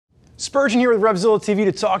Spurgeon here with RevZilla TV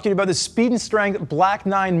to talk to you about the Speed and Strength Black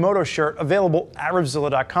 9 Moto Shirt available at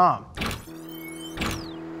RevZilla.com.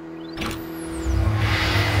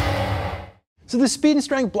 So the Speed and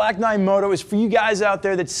Strength Black 9 Moto is for you guys out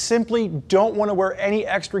there that simply don't want to wear any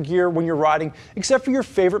extra gear when you're riding except for your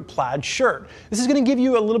favorite plaid shirt. This is going to give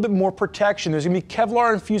you a little bit more protection. There's going to be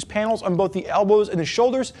Kevlar infused panels on both the elbows and the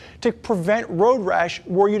shoulders to prevent road rash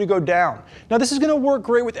were you to go down. Now this is going to work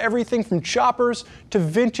great with everything from choppers to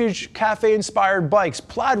vintage cafe inspired bikes.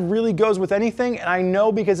 Plaid really goes with anything, and I know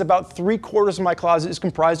because about 3/4 of my closet is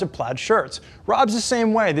comprised of plaid shirts. Rob's the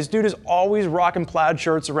same way. This dude is always rocking plaid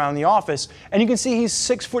shirts around the office, and you can see he's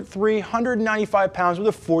 6'3", 195 pounds with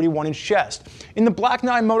a 41-inch chest. In the Black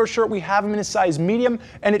 9 Moto Shirt, we have him in a size medium,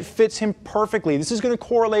 and it fits him perfectly. This is going to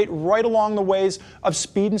correlate right along the ways of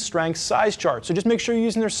Speed and Strength size chart. So just make sure you're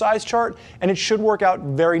using their size chart, and it should work out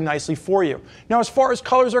very nicely for you. Now, as far as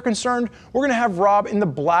colors are concerned, we're going to have Rob in the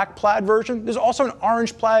black plaid version. There's also an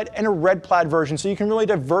orange plaid and a red plaid version, so you can really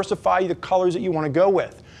diversify the colors that you want to go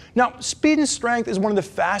with. Now, Speed and Strength is one of the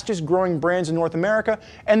fastest growing brands in North America,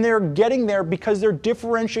 and they're getting there because they're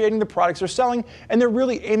differentiating the products they're selling, and they're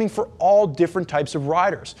really aiming for all different types of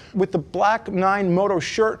riders. With the Black 9 Moto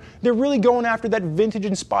Shirt, they're really going after that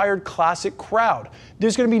vintage-inspired classic crowd.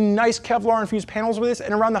 There's going to be nice Kevlar infused panels with this,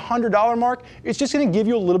 and around the $100 mark, it's just going to give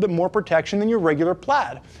you a little bit more protection than your regular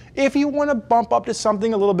plaid. If you want to bump up to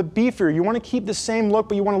something a little bit beefier, you want to keep the same look,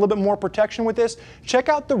 but you want a little bit more protection with this, check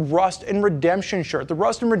out the Rust and Redemption shirt. The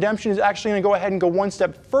Rust and Redemption is actually going to go ahead and go one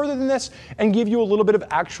step further than this and give you a little bit of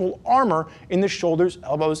actual armor in the shoulders,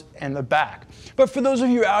 elbows, and the back. But for those of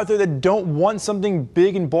you out there that don't want something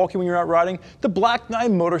big and bulky when you're out riding, the Black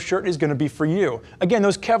 9 Moto Shirt is going to be for you. Again,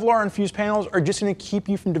 those Kevlar infused panels are just going to keep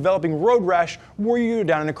you from developing road rash where you go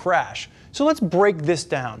down in a crash. So let's break this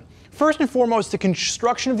down. First and foremost, the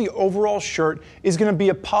construction of the overall shirt is going to be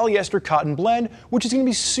a polyester cotton blend, which is going to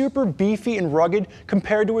be super beefy and rugged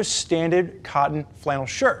compared to a standard cotton flannel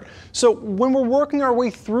shirt. So when we're working our way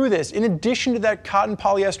through this, in addition to that cotton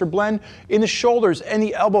polyester blend, in the shoulders and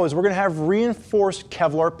the elbows, we're going to have reinforced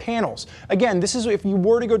Kevlar panels. Again, this is if you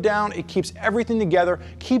were to go down, it keeps everything together,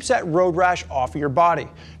 keeps that road rash off of your body.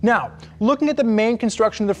 Now, looking at the main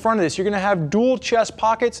construction of the front of this, you're going to have dual chest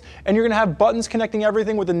pockets, and you're going to have buttons connecting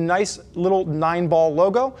everything with a nice little 9-ball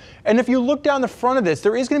logo. And if you look down the front of this,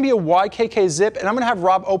 there is going to be a YKK zip, and I'm going to have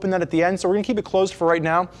Rob open that at the end, so we're going to keep it closed for right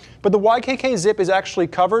now. But the YKK zip is actually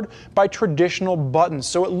covered by traditional buttons,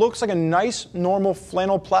 so it looks like a nice normal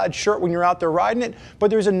flannel plaid shirt when you're out there riding it, but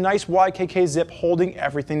there's a nice YKK zip holding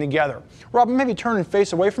everything together. Rob, maybe turn and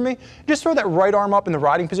face away from me. Just throw that right arm up in the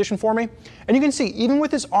riding position for me. And you can see, even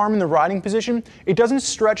with his arm in the riding position, it doesn't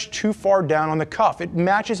stretch too far down on the cuff. It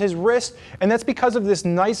matches his wrist, and that's because of this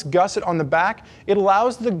nice gusset on the back. It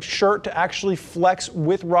allows the shirt to actually flex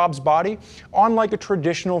with Rob's body. Unlike a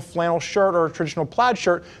traditional flannel shirt or a traditional plaid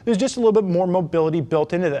shirt, there's just a little bit more mobility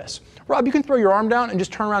built into this. Rob, you can throw your arm down and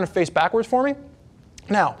just turn around and face backwards for me.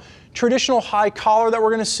 Now, traditional high collar that we're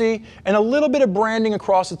going to see, and a little bit of branding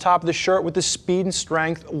across the top of the shirt with the Speed and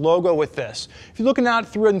Strength logo with this. If you're looking out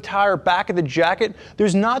through the entire back of the jacket,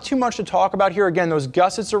 there's not too much to talk about here. Again, those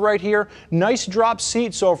gussets are right here. Nice drop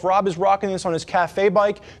seat, so if Rob is rocking this on his cafe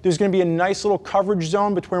bike, there's going to be a nice little coverage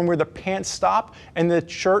zone between where the pants stop and the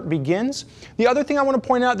shirt begins. The other thing I want to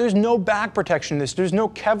point out, there's no back protection in this. There's no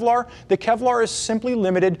Kevlar. The Kevlar is simply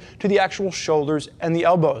limited to the actual shoulders and the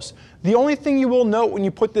elbows. The only thing you will note when you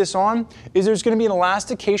put this on is there's going to be an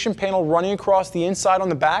elastication panel running across the inside on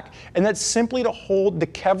the back, and that's simply to hold the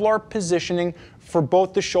Kevlar positioning for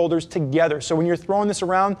both the shoulders together. So when you're throwing this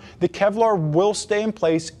around, the Kevlar will stay in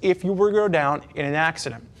place if you were to go down in an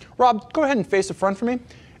accident. Rob, go ahead and face the front for me, and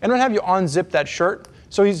I'm going to have you unzip that shirt.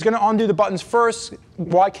 So he's going to undo the buttons first,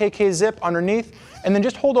 YKK zip underneath, and then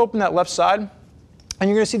just hold open that left side. And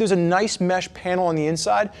you're going to see there's a nice mesh panel on the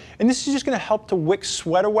inside, and this is just going to help to wick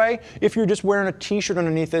sweat away if you're just wearing a t-shirt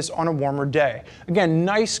underneath this on a warmer day. Again,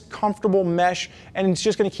 nice, comfortable mesh, and it's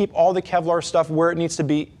just going to keep all the Kevlar stuff where it needs to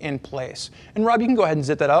be in place. And Rob, you can go ahead and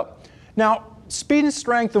zip that up. Now, Speed and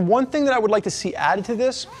Strength, the one thing that I would like to see added to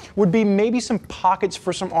this would be maybe some pockets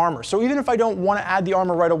for some armor. So even if I don't want to add the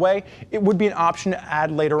armor right away, it would be an option to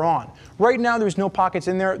add later on. Right now, there's no pockets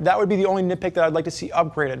in there. That would be the only nitpick that I'd like to see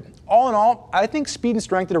upgraded. All in all, I think Speed and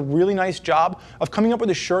Strength did a really nice job of coming up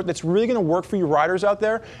with a shirt that's really going to work for you riders out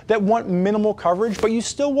there that want minimal coverage, but you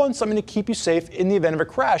still want something to keep you safe in the event of a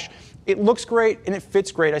crash. It looks great and it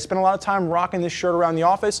fits great. I spent a lot of time rocking this shirt around the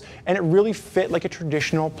office, and it really fit like a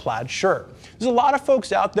traditional plaid shirt. There's a lot of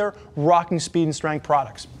folks out there rocking Speed and Strength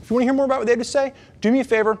products. If you want to hear more about what they have to say, do me a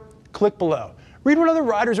favor, click below. Read what other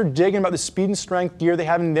riders are digging about the speed and strength gear they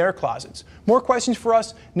have in their closets. More questions for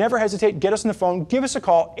us? Never hesitate. Get us on the phone. Give us a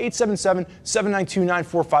call,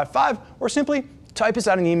 877-792-9455, or simply type us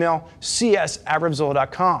out an email,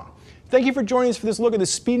 cs@RevZilla.com. Thank you for joining us for this look at the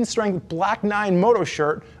Speed and Strength Black 9 Moto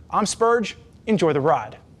Shirt. I'm Spurge. Enjoy the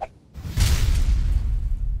ride.